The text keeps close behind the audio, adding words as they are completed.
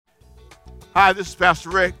Hi, this is Pastor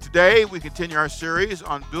Rick. Today we continue our series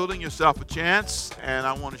on building yourself a chance, and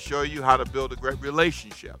I want to show you how to build a great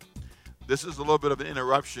relationship. This is a little bit of an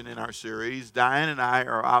interruption in our series. Diane and I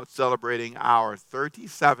are out celebrating our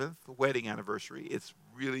 37th wedding anniversary. It's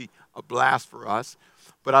really a blast for us.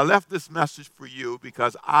 But I left this message for you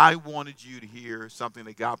because I wanted you to hear something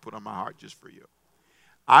that God put on my heart just for you.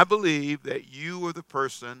 I believe that you are the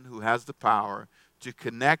person who has the power to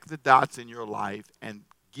connect the dots in your life and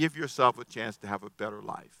give yourself a chance to have a better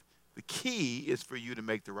life. The key is for you to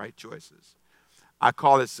make the right choices. I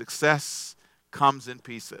call it success comes in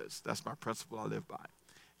pieces. That's my principle I live by.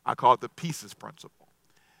 I call it the pieces principle.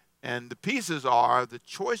 And the pieces are the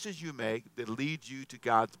choices you make that lead you to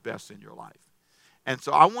God's best in your life. And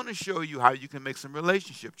so I want to show you how you can make some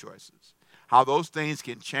relationship choices, how those things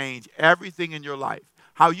can change everything in your life,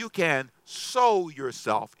 how you can sow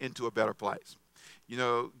yourself into a better place. You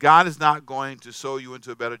know, God is not going to sow you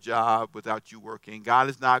into a better job without you working. God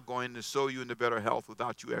is not going to sow you into better health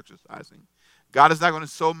without you exercising. God is not going to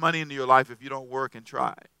sow money into your life if you don't work and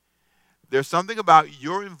try. There's something about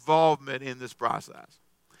your involvement in this process.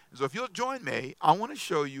 And so if you'll join me, I want to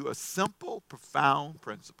show you a simple, profound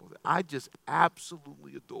principle that I just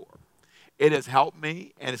absolutely adore. It has helped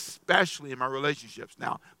me, and especially in my relationships.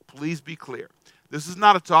 Now, please be clear. This is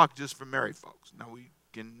not a talk just for married folks. Now, we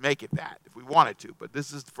can make it that if we wanted to, but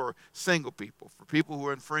this is for single people, for people who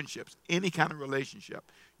are in friendships, any kind of relationship.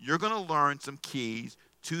 You're going to learn some keys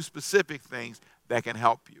to specific things that can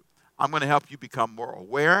help you. I'm going to help you become more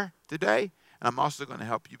aware today, and I'm also going to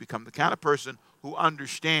help you become the kind of person who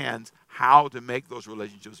understands how to make those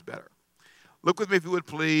relationships better. Look with me if you would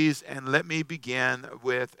please, and let me begin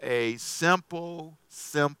with a simple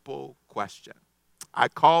question. I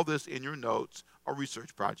call this in your notes a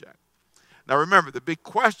research project. Now remember, the big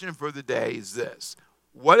question for the day is this.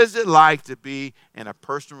 What is it like to be in a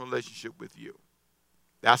personal relationship with you?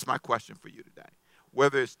 That's my question for you today.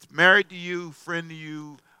 Whether it's married to you, friend to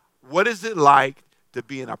you, what is it like to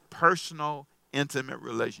be in a personal, intimate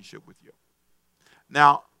relationship with you?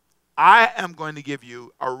 Now, I am going to give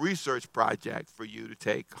you a research project for you to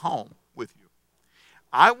take home with you.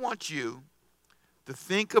 I want you to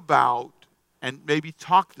think about and maybe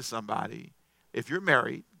talk to somebody. If you're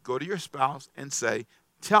married, go to your spouse and say,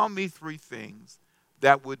 tell me 3 things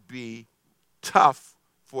that would be tough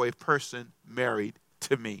for a person married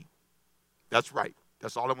to me. That's right.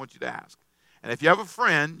 That's all I want you to ask. And if you have a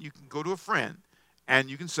friend, you can go to a friend and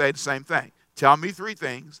you can say the same thing. Tell me 3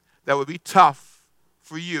 things that would be tough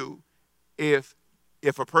for you if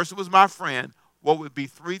a person was my friend, what would be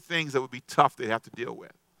 3 things that would be tough they'd have to deal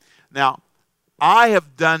with? Now, I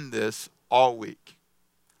have done this all week.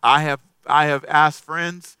 I have asked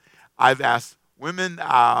friends, I've asked women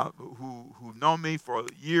who've known me for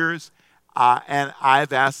years, and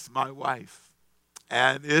I've asked my wife.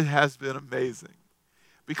 And it has been amazing.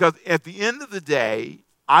 Because at the end of the day,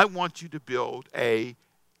 I want you to build a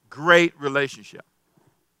great relationship.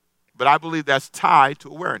 But I believe that's tied to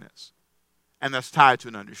awareness, and that's tied to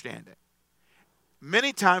an understanding.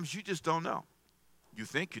 Many times you just don't know. You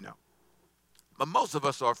think you know. But most of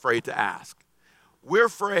us are afraid to ask. We're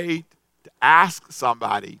afraid to ask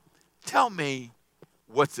somebody, tell me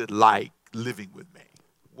what's it like living with me?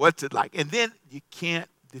 What's it like? And then you can't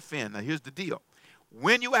defend. Now here's the deal.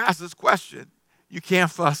 When you ask this question, you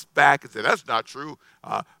can't fuss back and say, that's not true.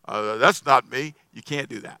 That's not me. You can't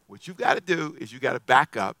do that. What you've got to do is you've got to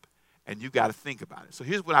back up and you've got to think about it. So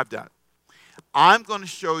here's what I've done. I'm going to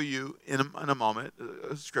show you in a moment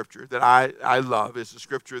a scripture that I love. It's a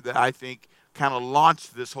scripture that I think kind of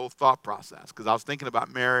launched this whole thought process because I was thinking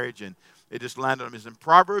about marriage and it just landed on me. It's in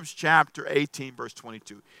Proverbs chapter 18, verse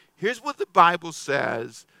 22. Here's what the Bible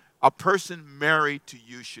says a person married to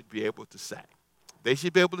you should be able to say. They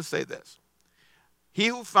should be able to say this. He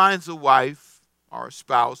who finds a wife or a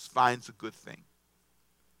spouse finds a good thing.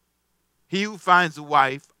 He who finds a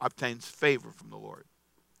wife obtains favor from the Lord.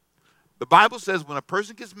 The Bible says when a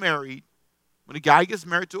person gets married, when a guy gets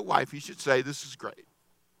married to a wife, he should say, this is great.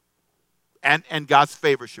 And God's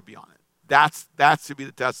favor should be on it. That should be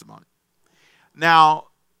the testimony. Now,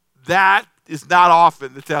 that is not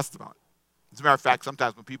often the testimony. As a matter of fact,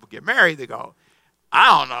 sometimes when people get married, they go,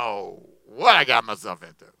 I don't know what I got myself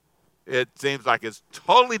into. It seems like it's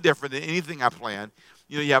totally different than anything I planned.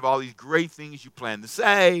 You know, you have all these great things you plan to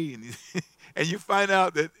say, and you find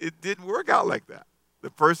out that it didn't work out like that. The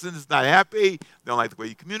person is not happy. They don't like the way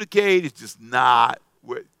you communicate. It's just not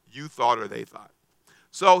what you thought or they thought.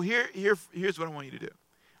 So here's what I want you to do.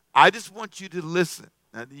 I just want you to listen.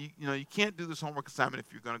 Now, you can't do this homework assignment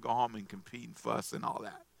if you're going to go home and compete and fuss and all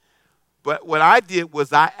that. But what I did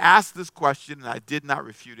was I asked this question and I did not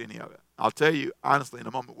refute any of it. I'll tell you honestly in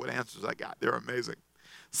a moment what answers I got. They're amazing.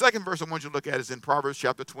 Second verse I want you to look at is in Proverbs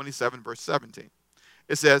chapter 27, verse 17.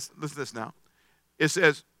 It says, listen to this now. It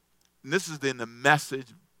says, and this is in the Message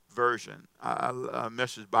version,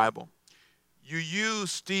 Message Bible. You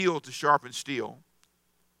use steel to sharpen steel,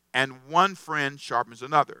 and one friend sharpens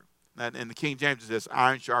another. And in the King James it says,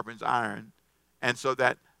 iron sharpens iron. And so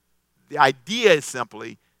that the idea is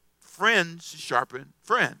simply, friends sharpen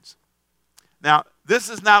friends. Now, this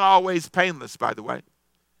is not always painless, by the way,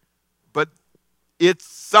 but it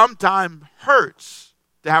sometimes hurts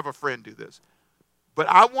to have a friend do this. But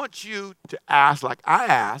I want you to ask, like I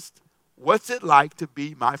asked, what's it like to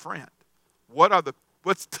be my friend?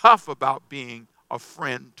 What's tough about being a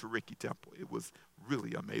friend to Ricky Temple? It was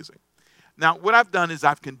really amazing. Now, what I've done is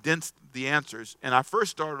I've condensed the answers, and I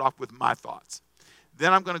first started off with my thoughts.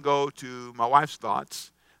 Then I'm going to go to my wife's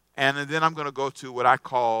thoughts, and then I'm going to go to what I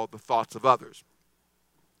call the thoughts of others,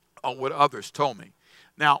 or what others told me.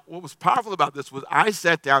 Now, what was powerful about this was I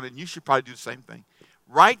sat down, and you should probably do the same thing.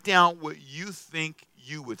 Write down what you think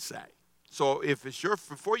you would say. So if it's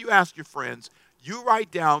before you ask your friends, you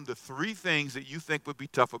write down the 3 things that you think would be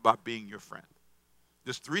tough about being your friend.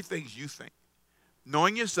 There's 3 things you think.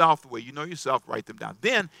 Knowing yourself the way you know yourself, write them down.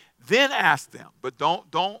 Then ask them, but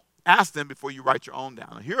don't ask them before you write your own down.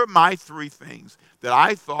 Now, here are my 3 things that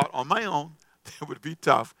I thought on my own that would be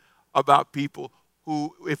tough about people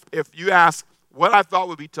who, if you ask what I thought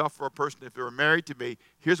would be tough for a person if they were married to me,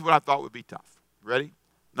 here's what I thought would be tough. Ready?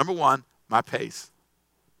 Number 1, my pace.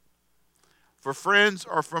 For friends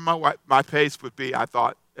or for my wife, my pace would be, I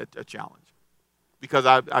thought, a challenge because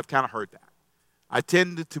I've kind of heard that. I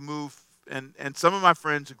tended to move, and some of my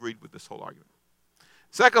friends agreed with this whole argument.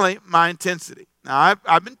 Secondly, my intensity. Now,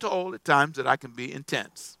 I've been told at times that I can be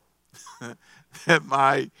intense. That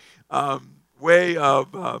my way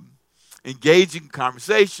of engaging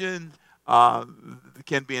conversation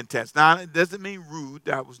can be intense. Now, it doesn't mean rude.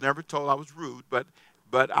 I was never told I was rude, but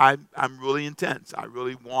I'm really intense. I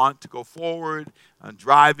really want to go forward,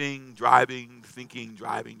 driving, thinking,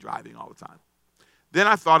 driving all the time. Then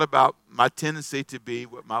I thought about my tendency to be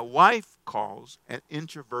what my wife calls an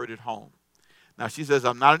introverted home. Now, she says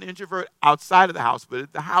I'm not an introvert outside of the house, but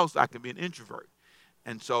at the house I can be an introvert.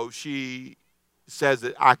 And so she says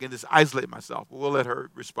that I can just isolate myself. We'll let her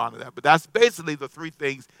respond to that. But that's basically the 3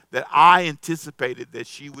 things that I anticipated that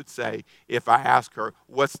she would say if I asked her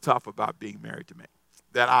what's tough about being married to me.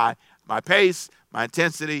 My pace, my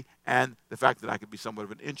intensity, and the fact that I could be somewhat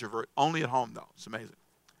of an introvert, only at home though. It's amazing.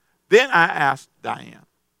 Then I asked Diane.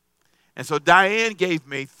 And so Diane gave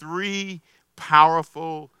me 3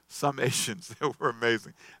 powerful summations that were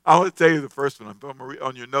amazing. I want to tell you the first one.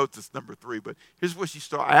 On your notes, it's number 3. But here's what she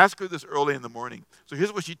started. I asked her this early in the morning. So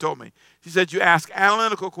here's what she told me. She said, you ask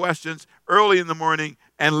analytical questions early in the morning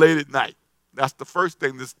and late at night. That's the first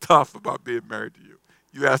thing that's tough about being married to you.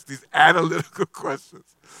 You ask these analytical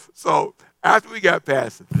questions. So after we got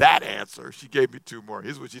past that answer, she gave me 2 more.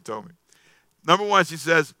 Here's what she told me. Number 1, she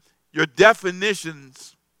says, your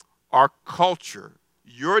definitions are culture.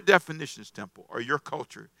 Your definitions, Temple, or your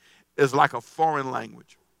culture is like a foreign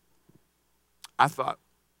language. I thought,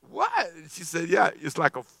 what? She said, yeah, it's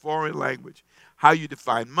like a foreign language. How you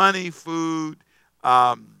define money, food,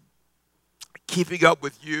 keeping up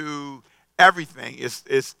with you, everything is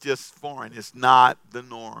just foreign. It's not the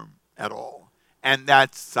norm at all. And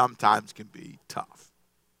that sometimes can be tough.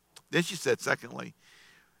 Then she said, secondly,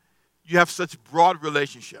 you have such broad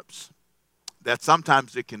relationships that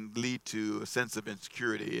sometimes it can lead to a sense of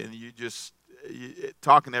insecurity. And you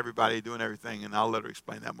talking to everybody, doing everything, and I'll let her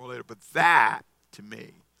explain that more later. But that, to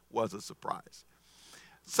me, was a surprise.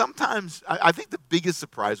 Sometimes, I think the biggest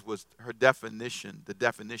surprise was her definitions,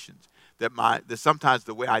 that sometimes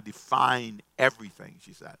the way I define everything,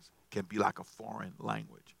 she says, can be like a foreign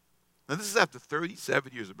language. Now, this is after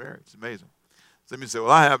 37 years of marriage. It's amazing. Some of you say,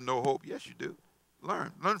 well, I have no hope. Yes, you do.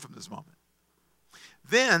 Learn from this moment.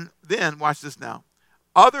 Then, watch this now.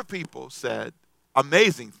 Other people said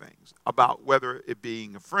amazing things about whether it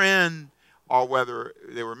being a friend or whether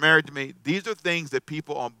they were married to me. These are things that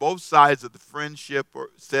people on both sides of the friendship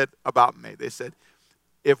said about me. They said,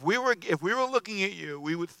 if we were looking at you,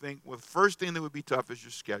 we would think, well, the first thing that would be tough is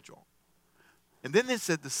your schedule. And then they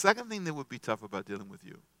said the second thing that would be tough about dealing with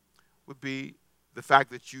you would be the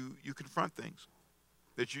fact that you confront things,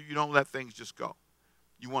 that you don't let things just go.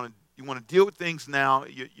 You want to deal with things now.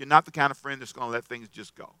 You're not the kind of friend that's going to let things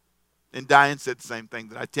just go. And Diane said the same thing,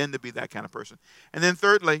 that I tend to be that kind of person. And then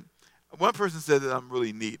thirdly, one person said that I'm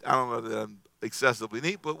really neat. I don't know that I'm excessively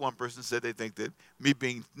neat, but one person said they think that me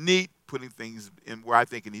being neat, putting things in where I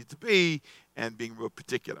think it needs to be, and being real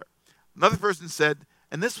particular. Another person said,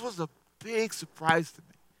 and this was a big surprise to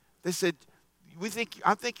me. They said,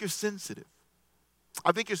 I think you're sensitive.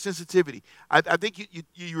 I think your sensitivity. I think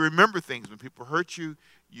you remember things when people hurt you.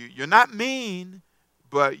 You're not mean,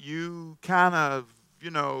 but you kind of,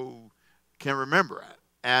 can remember it.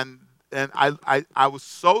 And I was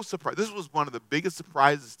so surprised. This was one of the biggest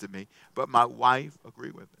surprises to me, but my wife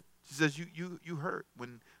agreed with it. She says, you hurt.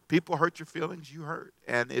 When people hurt your feelings, you hurt.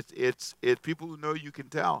 And it's people who know you can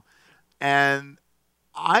tell. And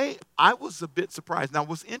I was a bit surprised. Now,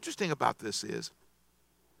 what's interesting about this is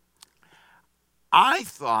I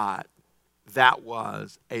thought that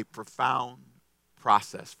was a profound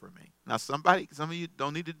process for me. Now, some of you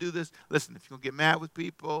don't need to do this. Listen, if you're going to get mad with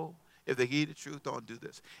people, if they give you the truth, don't do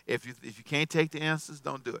this. If you can't take the answers,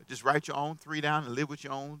 don't do it. Just write your own 3 down and live with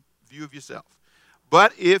your own view of yourself.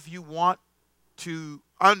 But if you want to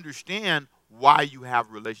understand why you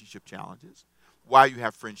have relationship challenges, why you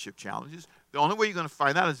have friendship challenges, the only way you're going to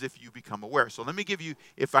find out is if you become aware. So let me give you,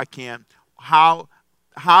 if I can, how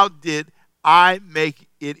did I make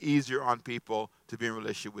it easier on people to be in a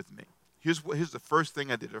relationship with me? Here's the first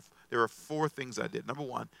thing I did. There are 4 things I did. Number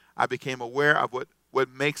 1, I became aware of what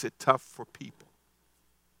makes it tough for people.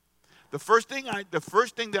 The first thing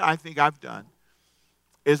that I think I've done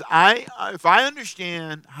is if I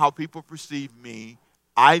understand how people perceive me,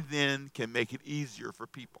 I then can make it easier for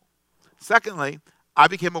people. Secondly, I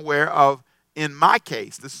became aware of, in my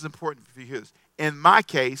case, this is important for you to hear this, in my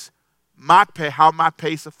case, how my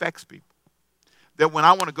pace affects people. That when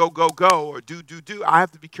I want to go, or do, I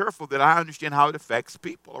have to be careful that I understand how it affects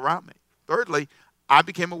people around me. Thirdly, I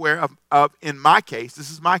became aware of, in my case,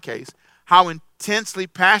 this is my case, how intensely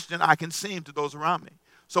passionate I can seem to those around me.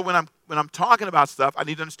 So when I'm talking about stuff, I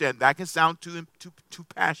need to understand that can sound too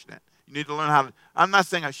passionate. You need to learn how to, I'm not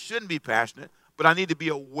saying I shouldn't be passionate, but I need to be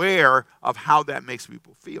aware of how that makes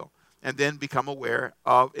people feel. And then become aware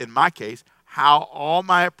of, in my case, how all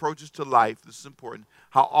my approaches to life, this is important,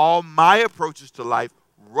 how all my approaches to life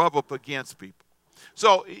rub up against people.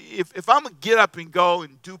 So if I'm going to get up and go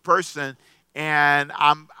and do person, and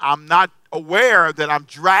I'm not aware that I'm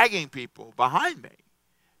dragging people behind me,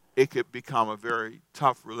 it could become a very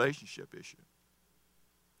tough relationship issue.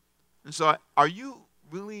 And so are you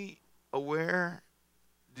really aware?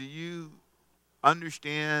 Do you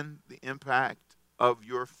understand the impact of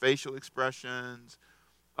your facial expressions,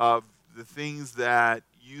 of the things that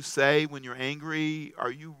you say when you're angry?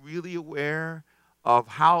 Are you really aware of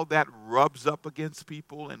how that rubs up against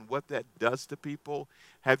people and what that does to people?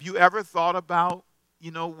 Have you ever thought about,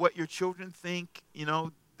 what your children think?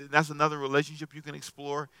 That's another relationship you can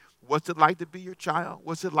explore. What's it like to be your child?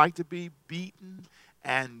 What's it like to be beaten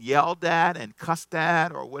and yelled at and cussed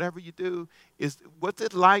at, or whatever you do? What's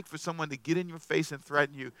it like for someone to get in your face and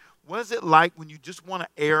threaten you? What is it like when you just want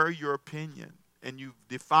to air your opinion and you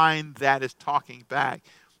define that as talking back?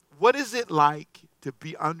 What is it like to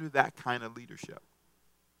be under that kind of leadership?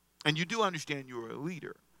 And you do understand you're a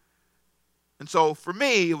leader. And so for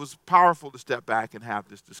me, it was powerful to step back and have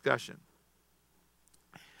this discussion.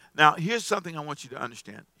 Now, here's something I want you to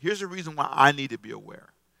understand. Here's the reason why I need to be aware.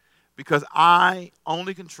 Because I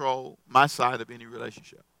only control my side of any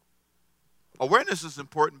relationship. Awareness is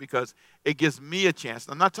important because it gives me a chance.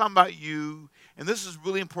 I'm not talking about you, and this is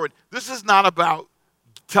really important. This is not about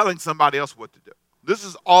telling somebody else what to do. This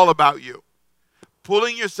is all about you.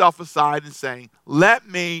 Pulling yourself aside and saying, let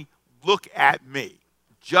me look at me.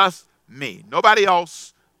 Just me. Nobody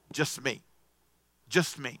else, just me.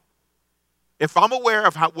 Just me. If I'm aware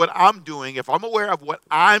of what I'm doing, if I'm aware of what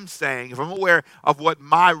I'm saying, if I'm aware of what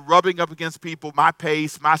my rubbing up against people, my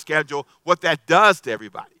pace, my schedule, what that does to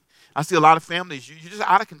everybody. I see a lot of families, you're just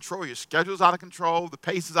out of control. Your schedule's out of control. The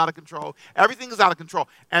pace is out of control. Everything is out of control.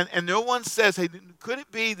 And no one says, hey, could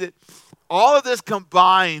it be that all of this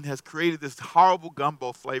combined has created this horrible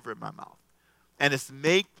gumbo flavor in my mouth? And it's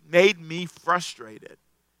made me frustrated.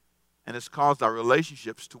 And it's caused our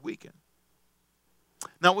relationships to weaken.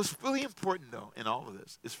 Now, what's really important, though, in all of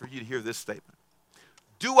this is for you to hear this statement.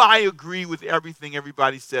 Do I agree with everything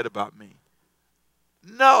everybody said about me?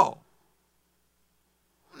 No.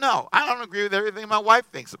 No, I don't agree with everything my wife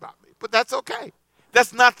thinks about me, but that's okay.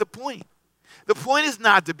 That's not the point. The point is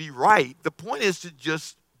not to be right. The point is to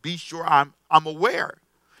just be sure I'm aware.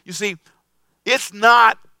 You see, it's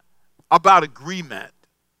not about agreement,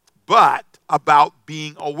 but about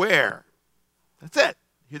being aware. That's it.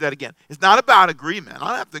 Hear that again. It's not about agreement. I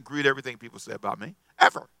don't have to agree with everything people say about me,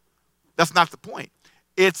 ever. That's not the point.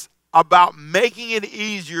 It's about making it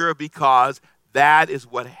easier because that is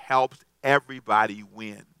what helps everybody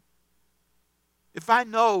win. If I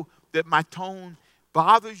know that my tone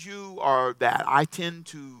bothers you or that I tend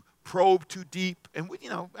to probe too deep, and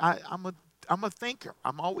I'm a thinker.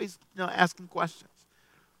 I'm always asking questions.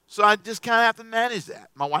 So I just kind of have to manage that.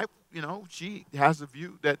 My wife, she has a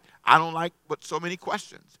view that I don't like but so many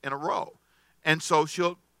questions in a row. And so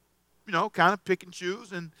she'll, kind of pick and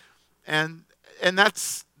choose and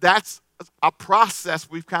that's a process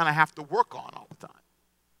we kind of have to work on all the time.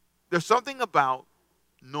 There's something about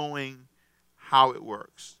knowing how it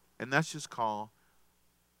works, and that's just called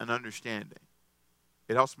an understanding.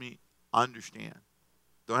 It helps me understand.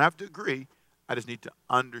 Don't have to agree. I just need to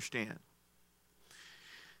understand.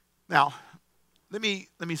 Now, let me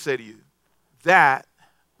say to you that,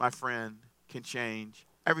 my friend, can change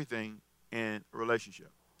everything in a relationship.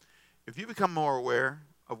 If you become more aware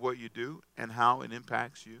of what you do and how it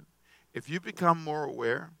impacts you, if you become more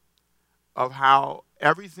aware of how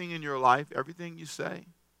everything in your life, everything you say,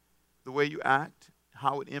 the way you act,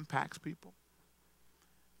 how it impacts people,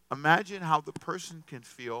 imagine how the person can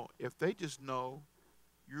feel if they just know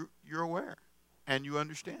you're aware and you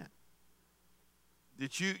understand.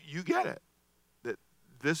 That you get it, that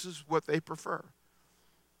this is what they prefer.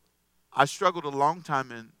 I struggled a long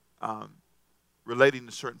time in relating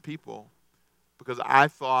to certain people because I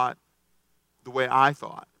thought the way I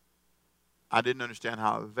thought. I didn't understand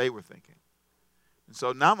how they were thinking. And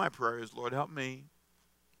so now my prayer is, Lord, help me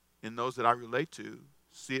in those that I relate to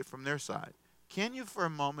see it from their side. Can you for a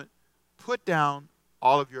moment put down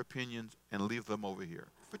all of your opinions and leave them over here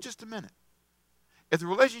for just a minute? If the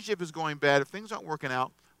relationship is going bad, if things aren't working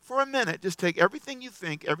out, for a minute, just take everything you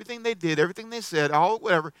think, everything they did, everything they said, all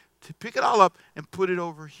whatever, to pick it all up and put it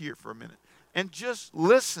over here for a minute. And just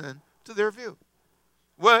listen to their view.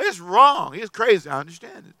 Well, it's wrong. It's crazy. I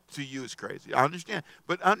understand it. To you, it's crazy. I understand.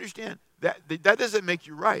 But understand that doesn't make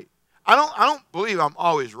you right. I don't believe I'm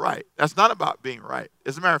always right. That's not about being right.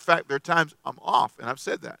 As a matter of fact, there are times I'm off, and I've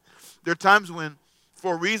said that. There are times when,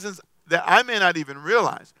 for reasons that I may not even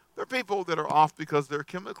realize, there are people that are off because they're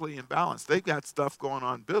chemically imbalanced. They've got stuff going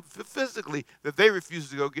on physically that they refuse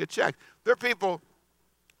to go get checked. There are people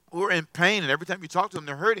who are in pain, and every time you talk to them,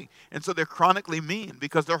 they're hurting. And so they're chronically mean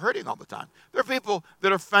because they're hurting all the time. There are people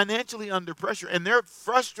that are financially under pressure, and they're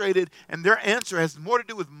frustrated, and their answer has more to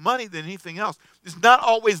do with money than anything else. It's not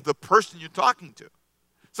always the person you're talking to.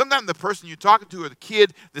 Sometimes the person you're talking to or the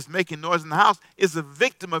kid that's making noise in the house is a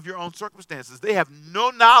victim of your own circumstances. They have no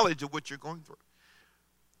knowledge of what you're going through.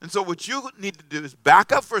 And so what you need to do is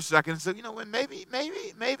back up for a second and say,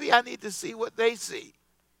 maybe I need to see what they see.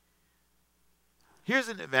 Here's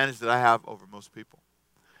an advantage that I have over most people.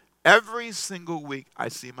 Every single week I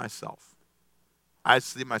see myself. I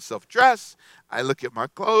see myself dressed. I look at my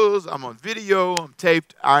clothes. I'm on video. I'm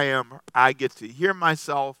taped. I get to hear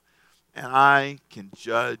myself, and I can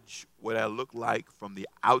judge what I look like from the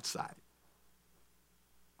outside.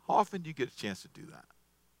 How often do you get a chance to do that?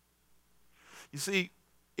 You see,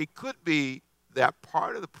 it could be that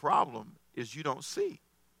part of the problem is you don't see.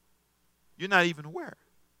 You're not even aware.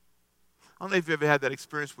 I don't know if you ever had that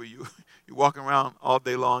experience where you're walking around all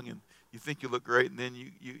day long and you think you look great, and then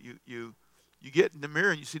you get in the mirror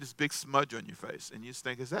and you see this big smudge on your face, and you just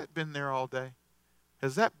think, has that been there all day?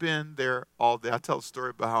 Has that been there all day? I tell a story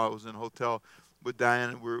about how I was in a hotel with Diane,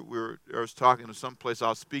 and I was talking to some place I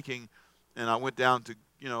was speaking, and I went down to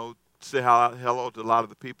say hello to a lot of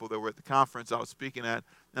the people that were at the conference I was speaking at,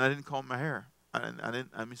 and I didn't comb my hair. I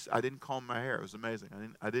didn't comb my hair. It was amazing.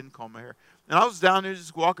 I didn't comb my hair. And I was down there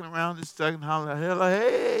just walking around, just saying hello,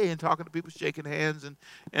 hey, and talking to people, shaking hands.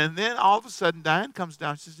 And then all of a sudden, Diane comes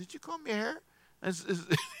down. She says, "Did you comb your hair?"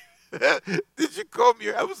 Did you comb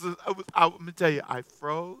your hair? I'm going to tell you, I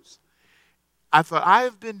froze. I thought, I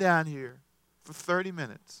have been down here for 30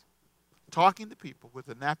 minutes talking to people with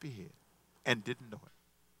a nappy head and didn't know it.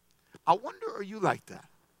 I wonder, are you like that?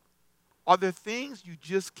 Are there things you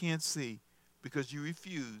just can't see because you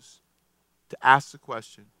refuse to ask the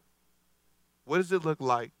question, what does it look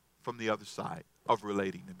like from the other side of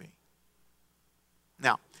relating to me?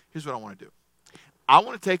 Now, here's what I want to do. I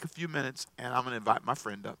want to take a few minutes, and I'm going to invite my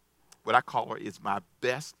friend up. What I call her is my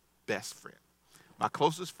best friend, my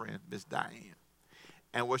closest friend, Miss Diane.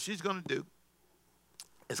 And what she's going to do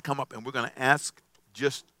is come up, and we're going to ask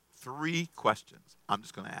just 3 questions. I'm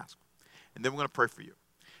just going to ask. And then we're going to pray for you.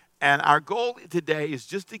 And our goal today is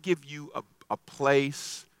just to give you a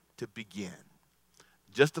place to begin.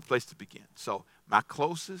 Just a place to begin. So my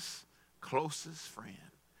closest friend,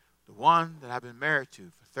 the one that I've been married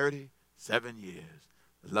to for 37 years,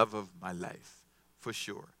 the love of my life, for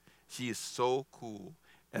sure. She is so cool.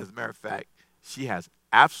 As a matter of fact, She has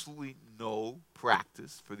absolutely no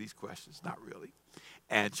practice for these questions, not really.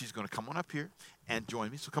 And she's going to come on up here and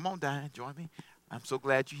join me. So come on, Diane, join me. I'm so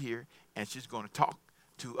glad you're here. And she's going to talk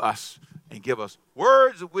to us and give us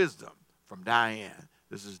words of wisdom from Diane.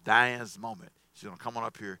 This is Diane's moment. She's going to come on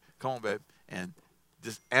up here. Come on, babe, and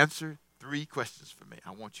just answer 3 questions for me.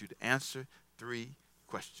 I want you to answer 3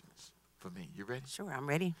 questions for me. You ready? Sure, I'm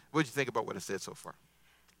ready. What did you think about what I said so far?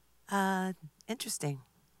 Interesting.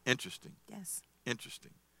 Interesting. Yes.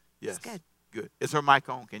 Interesting. Yes. It's good. Good. Is her mic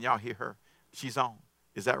on? Can y'all hear her? She's on.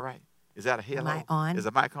 Is that right? Is that a hello? Mic on. Is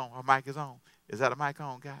the mic on? Her mic is on. Is that a mic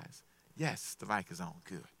on, guys? Yes, the mic is on.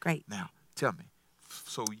 Good. Great. Now, tell me.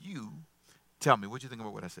 So you tell me, what do you think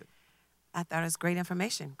about what I said? I thought it was great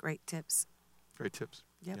information, great tips. Great tips.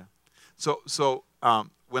 Yep. Yeah. So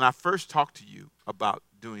when I first talked to you about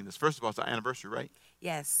doing this, first of all, it's our anniversary, right?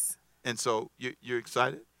 Yes. And so you're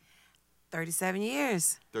excited? 37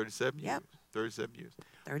 years. 37 years. Yep. 37 years.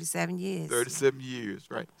 37 years. 37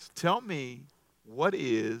 years, right. So tell me, what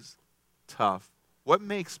is tough? What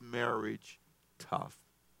makes marriage tough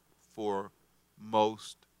for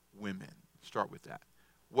most women? Start with that.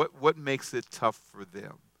 What makes it tough for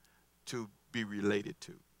them to be related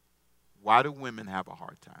to? Why do women have a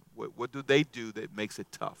hard time? What do they do that makes it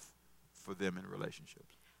tough for them in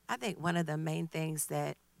relationships? I think one of the main things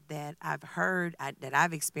that I've heard, that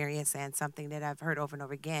I've experienced, and something that I've heard over and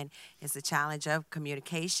over again is the challenge of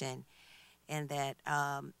communication, and that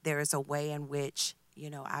there is a way in which,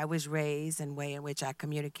 I was raised and way in which I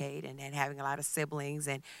communicate, and then having a lot of siblings,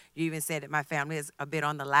 and you even said that my family is a bit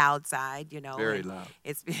on the loud side, Very loud.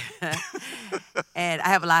 It's and I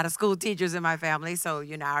have a lot of school teachers in my family, so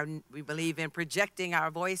we believe in projecting our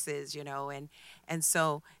voices, and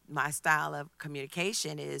so my style of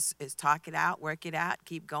communication is talk it out, work it out,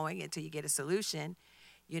 keep going until you get a solution,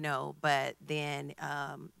 But then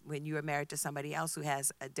when you are married to somebody else who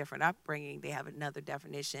has a different upbringing, they have another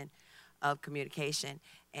definition of communication,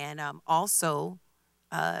 and also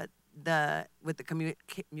with the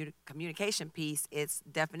communication piece, it's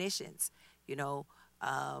definitions.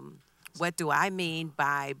 What do I mean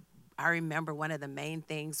by? I remember one of the main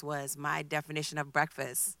things was my definition of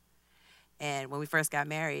breakfast. And when we first got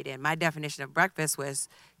married, and my definition of breakfast was,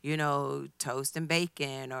 toast and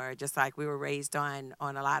bacon, or just like we were raised on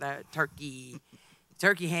a lot of turkey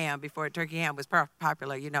ham before turkey ham was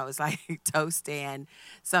popular. It's like toast and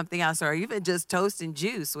something else, or even just toast and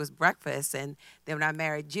juice was breakfast. And then when I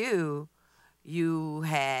married you, you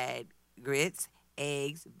had grits,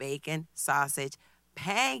 eggs, bacon, sausage,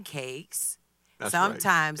 pancakes. That's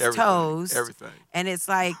sometimes right. toast, everything. And it's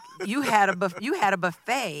like you had a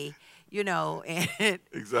buffet. And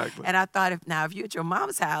exactly. And I thought, if you're at your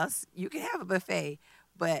mom's house, you can have a buffet,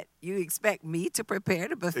 but you expect me to prepare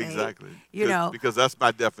the buffet. Exactly. Because that's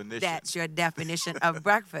my definition. That's your definition of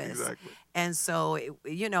breakfast. Exactly. And so,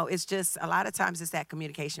 it's just a lot of times it's that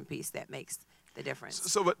communication piece that makes the difference.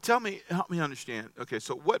 So, but help me understand. Okay,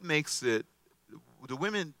 so what makes it? Do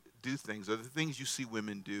women do things, or the things you see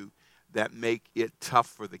women do that make it tough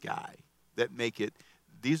for the guy? That make it.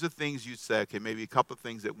 These are things you say, okay, maybe a couple of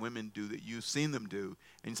things that women do that you've seen them do,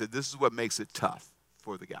 and you said, this is what makes it tough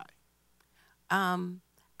for the guy.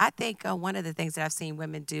 I think one of the things that I've seen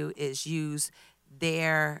women do is use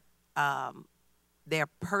their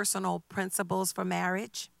personal principles for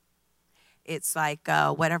marriage. It's like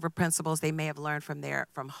whatever principles they may have learned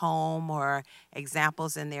from home, or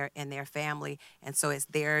examples in their family, and so it's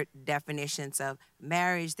their definitions of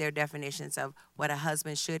marriage, their definitions of what a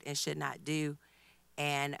husband should and should not do.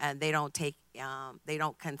 And they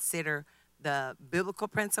don't consider the biblical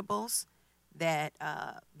principles that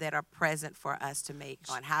are present for us to make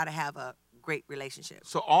on how to have a great relationship.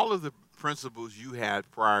 So all of the principles you had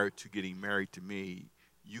prior to getting married to me,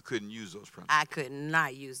 you couldn't use those principles. I could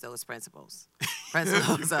not use those principles.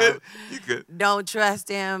 You could. Don't trust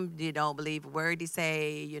him. You don't believe a word he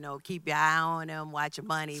say. Keep your eye on him. Watch your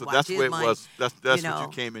money. So watch that's his what it money. was. That's what you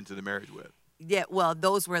came into the marriage with. Yeah, well,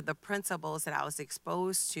 those were the principles that I was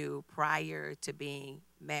exposed to prior to being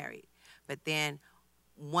married. But then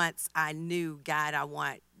once I knew, God, I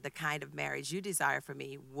want the kind of marriage you desire for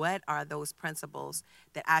me, what are those principles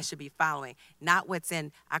that I should be following? Not what's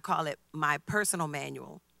in, I call it my personal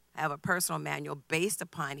manual. I have a personal manual based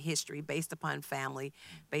upon history, based upon family,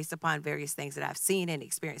 based upon various things that I've seen and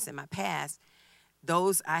experienced in my past.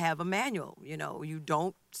 Those, I have a manual. You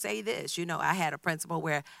don't say this. I had a principle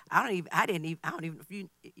where I don't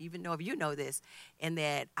even know if you know this, in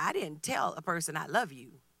that I didn't tell a person I love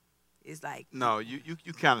you. It's like, No, you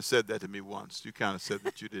kind of said that to me once. You kind of said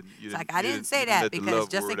that it's like I didn't say that let the because love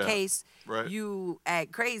just in word out, case right? you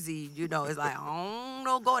act crazy, it's like,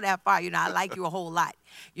 don't go that far. I like you a whole lot.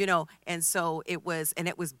 And so it was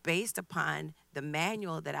based upon the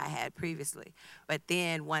manual that I had previously. But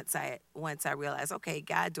then once I realized, okay,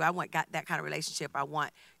 God, do I want got that kind of relationship? I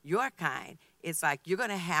want your kind. It's like you're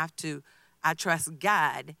gonna have to. I trust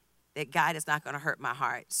God that God is not gonna hurt my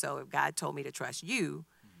heart. So if God told me to trust you,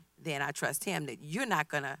 then I trust Him that He's not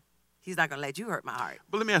gonna let you hurt my heart.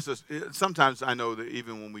 But let me ask this: sometimes I know that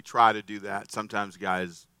even when we try to do that, sometimes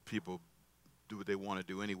people do what they want to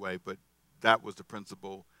do anyway. But that was the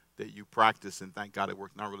principle that you practice, and thank God it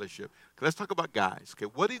worked in our relationship. 'Cause let's talk about guys. Okay,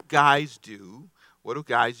 what do guys do? What do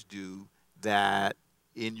guys do that,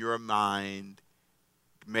 in your mind,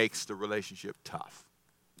 makes the relationship tough?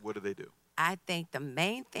 What do they do? I think the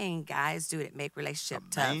main thing guys do that make The relationship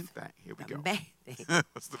main tough, thing. Here we the go. main thing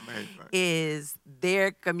What's the main thing? is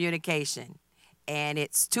their communication. And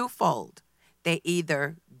it's twofold. They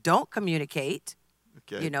either don't communicate,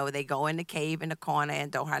 Okay, they go in the cave in the corner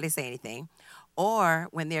and don't hardly say anything, or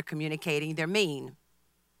when they're communicating, they're mean.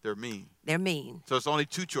 they're mean. They're mean. So it's only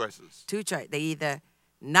two choices. They either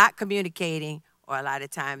not communicating, or a lot of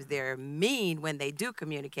times they're mean when they do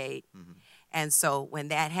communicate. Mhm. And so when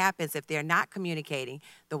that happens, if they're not communicating,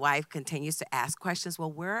 the wife continues to ask questions.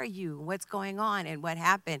 Well, where are you? What's going on? And what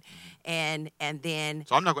happened? And then,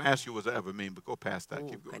 So I'm not going to ask you was I ever mean, but go past that. oh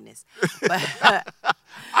Keep going. goodness, but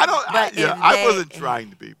I don't. but if I they, wasn't trying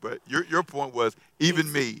to be, but your point was even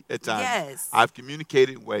Ex- me at times. yes, I've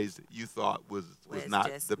communicated in ways that you thought was was not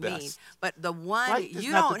just the mean. best. But the one Right? It's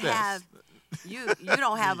you not the don't best. have, you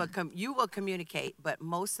don't have you will communicate. But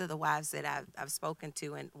most of the wives that I've spoken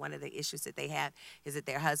to, and one of the issues that they have is that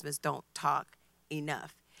their husbands don't talk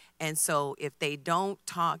enough. And so if they don't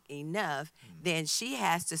talk enough, then she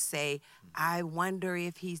has to say, I wonder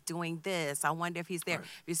if he's doing this. I wonder if he's there. Right.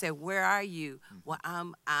 If you say, where are you? Well,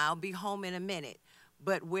 I'll be home in a minute.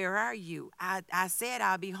 But where are you? I said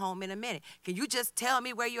I'll be home in a minute. Can you just tell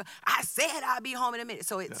me where you are? I said I'll be home in a minute.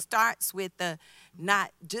 So it starts with the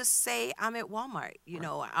not just say I'm at Walmart,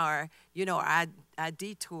 or I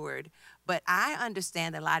detoured. But I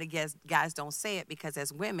understand that a lot of guys don't say it because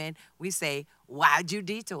as women, we say, why'd you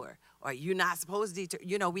detour? Or you're not supposed to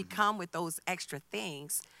detour. We come with those extra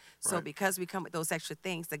things. So Right. because we come with those extra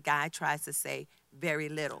things, the guy tries to say very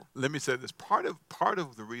little. Let me say this: part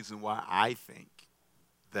of the reason why I think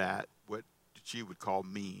that what she would call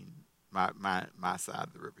mean, my side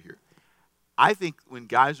of the river here, I think when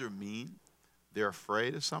guys are mean, they're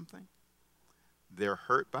afraid of something, they're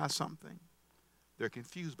hurt by something, they're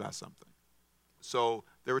confused by something. So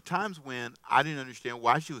there were times when I didn't understand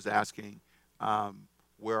why she was asking,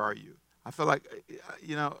 "Where are you?" I felt like,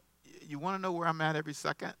 you want to know where I'm at every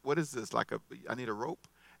second. What is this? I need a rope,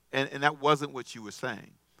 and that wasn't what she was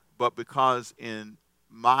saying. But because in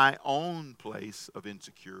my own place of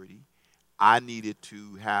insecurity, I needed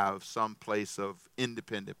to have some place of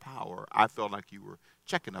independent power. I felt like you were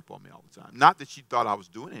checking up on me all the time. Not that she thought I was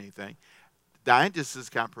doing anything. Diane just is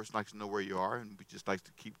the kind of person likes to know where you are, and we just likes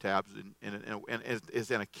to keep tabs and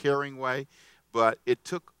is in a caring way. But it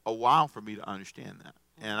took a while for me to understand that.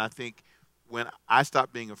 And I think when I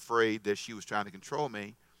stopped being afraid that she was trying to control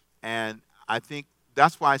me, and I think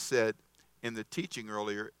that's why I said in the teaching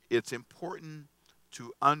earlier, it's important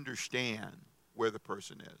to understand where the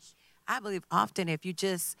person is. I believe often if you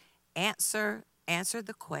just answer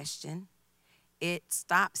the question, it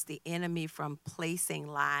stops the enemy from placing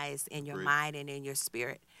lies in your Agreed. mind and in your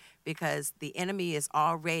spirit, because the enemy is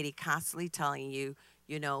already constantly telling you,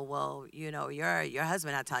 your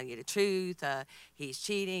husband not telling you the truth, he's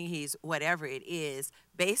cheating, he's whatever it is,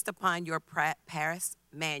 based upon your Paris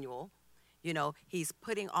manual. He's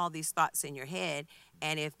putting all these thoughts in your head,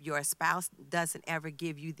 and if your spouse doesn't ever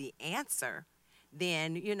give you the answer,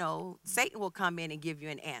 then Satan will come in and give you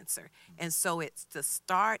an answer. And so it's the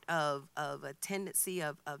start of a tendency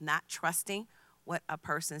of not trusting what a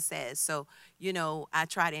person says. So I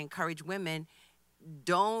try to encourage women,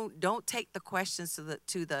 don't take the questions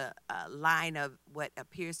to the line of what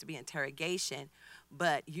appears to be interrogation,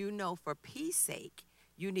 but for peace sake,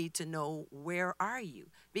 you need to know, where are you?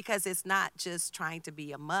 Because it's not just trying to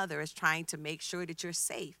be a mother, it's trying to make sure that you're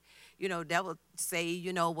safe. That will say,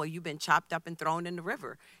 well, you've been chopped up and thrown in the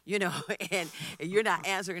river, and you're not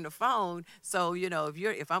answering the phone. So,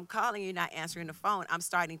 if I'm calling you not answering the phone, I'm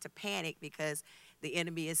starting to panic, because the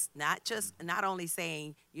enemy is not only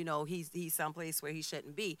saying, he's someplace where he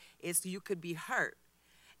shouldn't be, it's you could be hurt.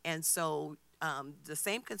 And so the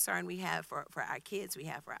same concern we have for our kids, we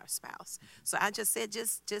have for our spouse. So I just said,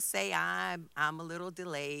 just say I'm a little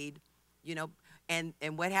delayed. you know, and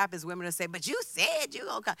what happens, women will say, but you said you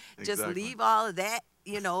gonna come. Just Exactly. leave all of that,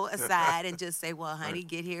 aside and just say, well, honey, Right.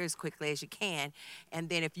 get here as quickly as you can. And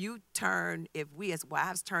then if we as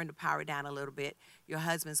wives turn the power down a little bit, your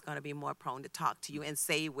husband's going to be more prone to talk to you and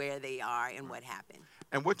say where they are and what happened.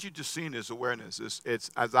 And what you just seen is awareness. It's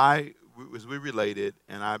as we related,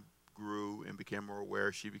 and I grew and became more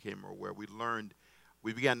aware. She became more aware.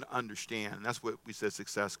 We began to understand. And that's what we said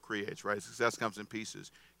success creates, right? Success comes in pieces.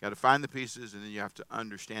 You got to find the pieces, and then you have to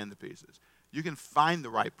understand the pieces. You can find the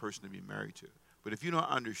right person to be married to, but if you don't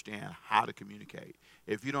understand how to communicate,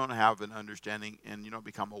 if you don't have an understanding and you don't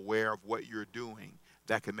become aware of what you're doing,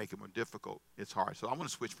 that can make it more difficult. It's hard. So I want to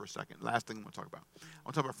switch for a second. Last thing I want to talk about. I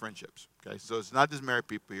want to talk about friendships. Okay, so it's not just married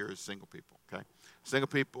people here; it's single people. Okay, single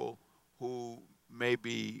people who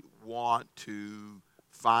maybe want to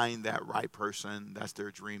find that right person. That's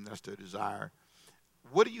their dream. That's their desire.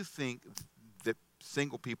 What do you think that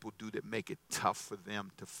single people do that make it tough for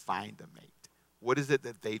them to find a mate? What is it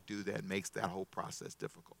that they do that makes that whole process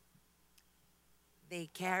difficult? They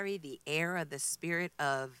carry the air of the spirit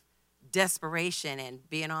of desperation and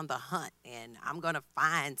being on the hunt, and I'm going to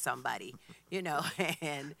find somebody, you know.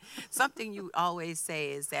 And something you always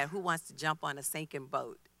say is that who wants to jump on a sinking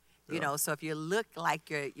boat? Yeah. So if you look like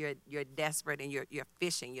you're desperate and you're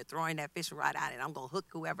fishing, you're throwing that fishing rod out, and I'm gonna hook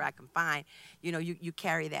whoever I can find. You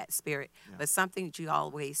carry that spirit. Yeah. But something that you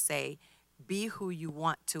always say, be who you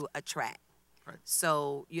want to attract. Right.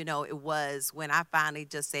 So it was when I finally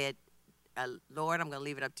just said, Lord, I'm gonna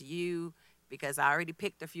leave it up to you because I already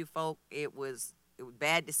picked a few folk. It was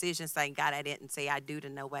bad decisions. Thank God I didn't say I do to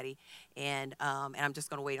nobody, and I'm just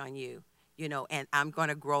gonna wait on you. And I'm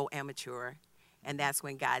gonna grow and mature. And that's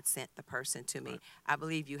when God sent the person to me. Right. I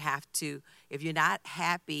believe you have to, if you're not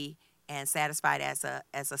happy and satisfied as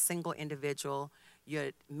a single individual, your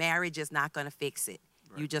marriage is not going to fix it.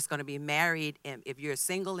 Right. You're just going to be married, and if you're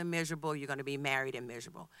single and miserable, you're going to be married and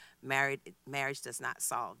miserable. Marriage does not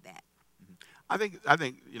solve that. I think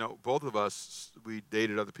both of us, we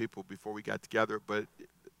dated other people before we got together, but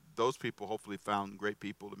those people hopefully found great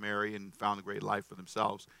people to marry and found a great life for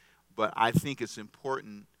themselves. But I think it's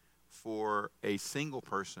important for a single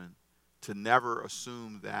person to never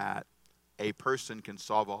assume that a person can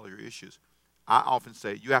solve all your issues. I often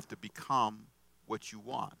say you have to become what you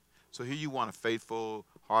want. So here you want a faithful,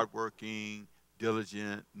 hardworking,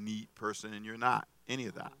 diligent, neat person, and you're not any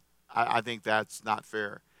of that. I think that's not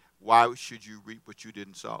fair. Why should you reap what you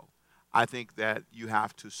didn't sow? I think that you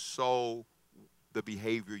have to sow the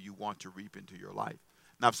behavior you want to reap into your life.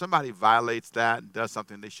 Now, if somebody violates that and does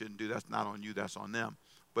something they shouldn't do, that's not on you, that's on them.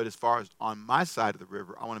 But as far as on my side of the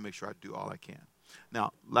river, I want to make sure I do all I can.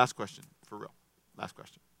 Now, last question, for real. Last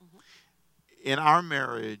question. In our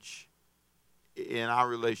marriage, in our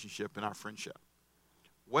relationship, in our friendship,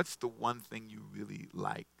 what's the one thing you really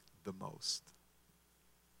like the most?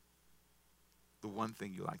 The one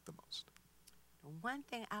thing you like the most. The one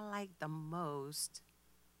thing I like the most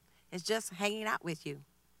is just hanging out with you.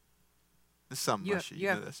 This is something You're- mushy.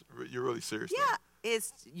 you're- You're really serious. Yeah,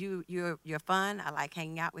 it's you're fun. I like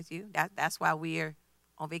hanging out with you. That's why we're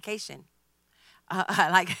on vacation. I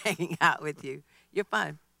like hanging out with you. You're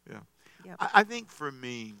fun. Yeah. Yep. I think for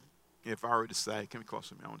me, if I were to say, come close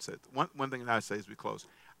to me, I want to say it. One thing that I say as we close,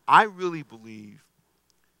 I really believe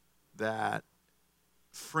that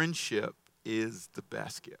friendship is the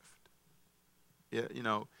best gift. Yeah,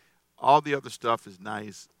 all the other stuff is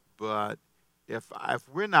nice, but if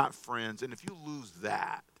we're not friends, and if you lose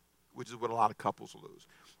that, which is what a lot of couples lose,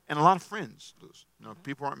 and a lot of friends lose.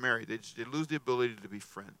 People aren't married; they lose the ability to be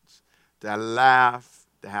friends, to laugh,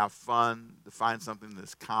 to have fun, to find something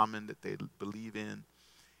that's common that they believe in,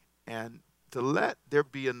 and to let there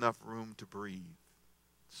be enough room to breathe,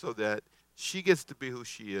 so that she gets to be who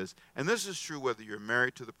she is. And this is true whether you're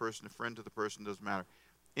married to the person, a friend to the person, doesn't matter.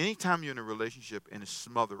 Anytime you're in a relationship and it's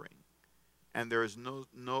smothering, and there is no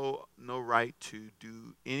right to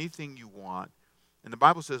do anything you want, and the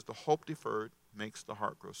Bible says the hope deferred makes the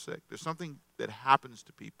heart grow sick. There's something that happens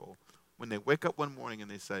to people when they wake up one morning and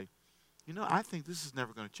they say, I think this is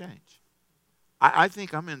never going to change. I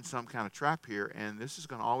think I'm in some kind of trap here, and this is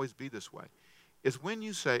going to always be this way. It's when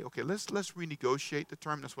you say, okay, let's renegotiate the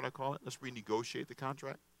term. That's what I call it. Let's renegotiate the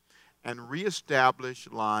contract and reestablish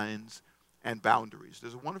lines and boundaries.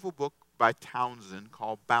 There's a wonderful book by Townsend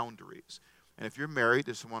called Boundaries. And if you're married,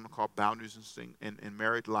 there's one called Boundaries in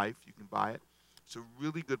Married Life. You can buy it. It's a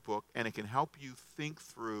really good book, and it can help you think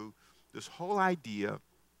through this whole idea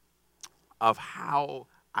of how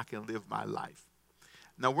I can live my life.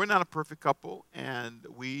 Now, we're not a perfect couple, and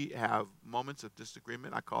we have moments of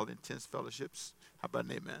disagreement. I call it intense fellowships. How about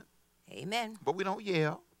an amen? Amen. But we don't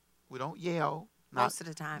yell. We don't yell. Most of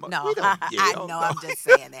the time. We No, don't I yell. know. I'm just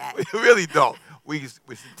saying that. We really don't. It's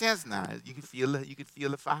intense. You can feel it. You can feel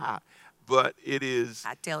the fire. But it is.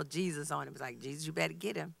 I tell Jesus on him. It's like, Jesus, you better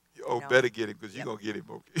get him. Oh, You know? better get him because Yep. you're going to get him.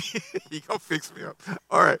 Okay. You're going to fix me up.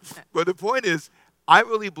 All right. But the point is, I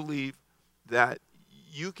really believe that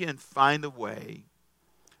you can find a way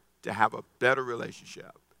to have a better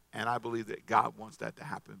relationship. And I believe that God wants that to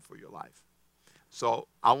happen for your life. So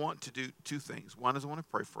I want to do two things. One is I want to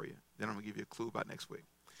pray for you. Then I'm going to give you a clue about next week.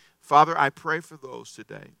 Father, I pray for those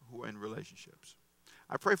today who are in relationships.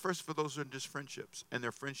 I pray first for those who are in just friendships, and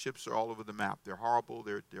their friendships are all over the map. They're horrible.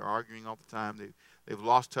 They're arguing all the time. They've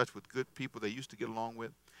lost touch with good people they used to get along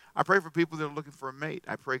with. I pray for people that are looking for a mate.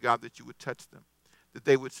 I pray, God, that you would touch them, that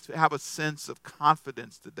they would have a sense of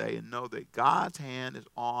confidence today and know that God's hand is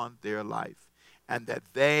on their life and that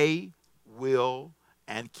they will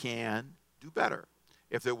and can do better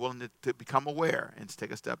if they're willing to become aware and to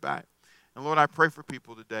take a step back. And Lord, I pray for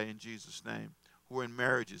people today in Jesus' name who are in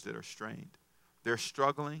marriages that are strained. They're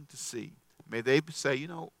struggling to see. May they say, you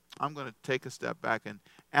know, I'm going to take a step back and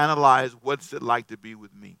analyze what's it like to be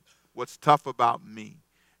with me, what's tough about me.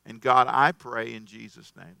 And God, I pray in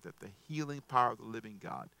Jesus' name that the healing power of the living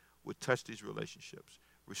God would touch these relationships,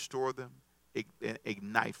 restore them,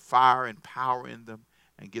 ignite fire and power in them,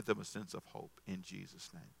 and give them a sense of hope in Jesus'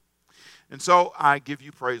 name. And so I give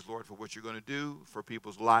you praise, Lord, for what you're going to do, for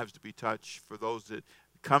people's lives to be touched, for those that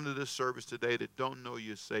come to this service today that don't know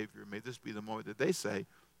you as Savior. May this be the moment that they say,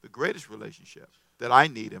 the greatest relationship that I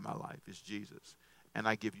need in my life is Jesus. And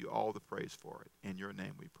I give you all the praise for it. In your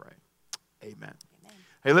name we pray. Amen. Amen.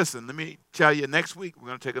 Hey, listen, let me tell you, next week we're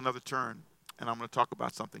going to take another turn, and I'm going to talk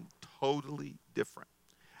about something totally different.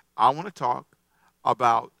 I want to talk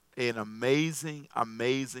about an amazing,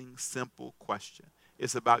 amazing, simple question.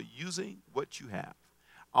 It's about using what you have.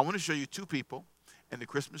 I want to show you two people in the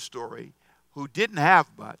Christmas story who didn't have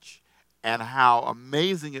much and how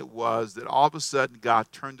amazing it was that all of a sudden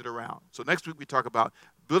God turned it around. So next week we talk about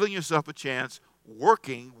building yourself a chance,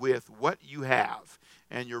 working with what you have.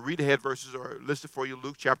 And your read-ahead verses are listed for you,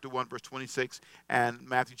 Luke chapter 1, verse 26, and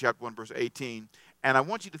Matthew chapter 1, verse 18. And I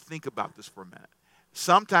want you to think about this for a minute.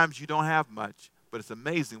 Sometimes you don't have much, but it's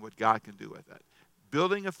amazing what God can do with it.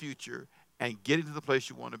 Building a future and getting to the place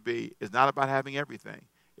you want to be is not about having everything.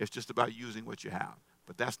 It's just about using what you have.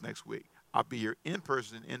 But that's next week. I'll be here in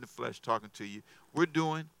person, in the flesh, talking to you. We're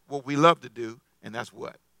doing what we love to do, and that's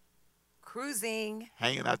what? Cruising.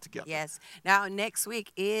 Hanging out together. Yes. Now, next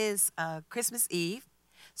week is Christmas Eve.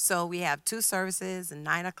 So we have two services, a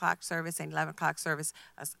 9 o'clock service and 11 o'clock service.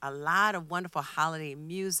 A lot of wonderful holiday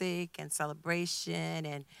music and celebration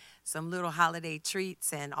and some little holiday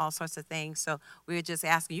treats and all sorts of things. So we were just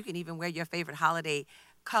asking, you can even wear your favorite holiday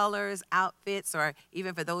colors, outfits, or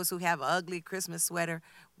even for those who have an ugly Christmas sweater,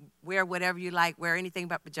 wear whatever you like, wear anything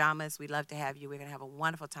but pajamas. We'd love to have you. We're going to have a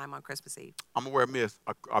wonderful time on Christmas Eve. I'm going to wear me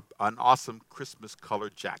an awesome Christmas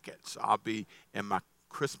colored jacket. So I'll be in my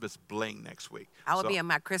Christmas bling next week. I will be in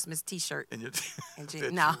my Christmas T-shirt. And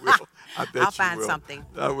No, I bet I'll find something.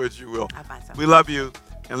 I bet you will. I'll find something. We love you.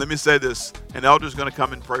 And let me say this. An elder's going to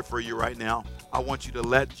come and pray for you right now. I want you to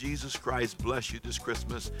let Jesus Christ bless you this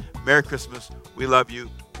Christmas. Merry Christmas. We love you.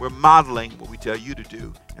 We're modeling what we tell you to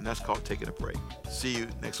do, and that's called taking a break. See you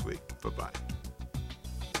next week. Bye-bye.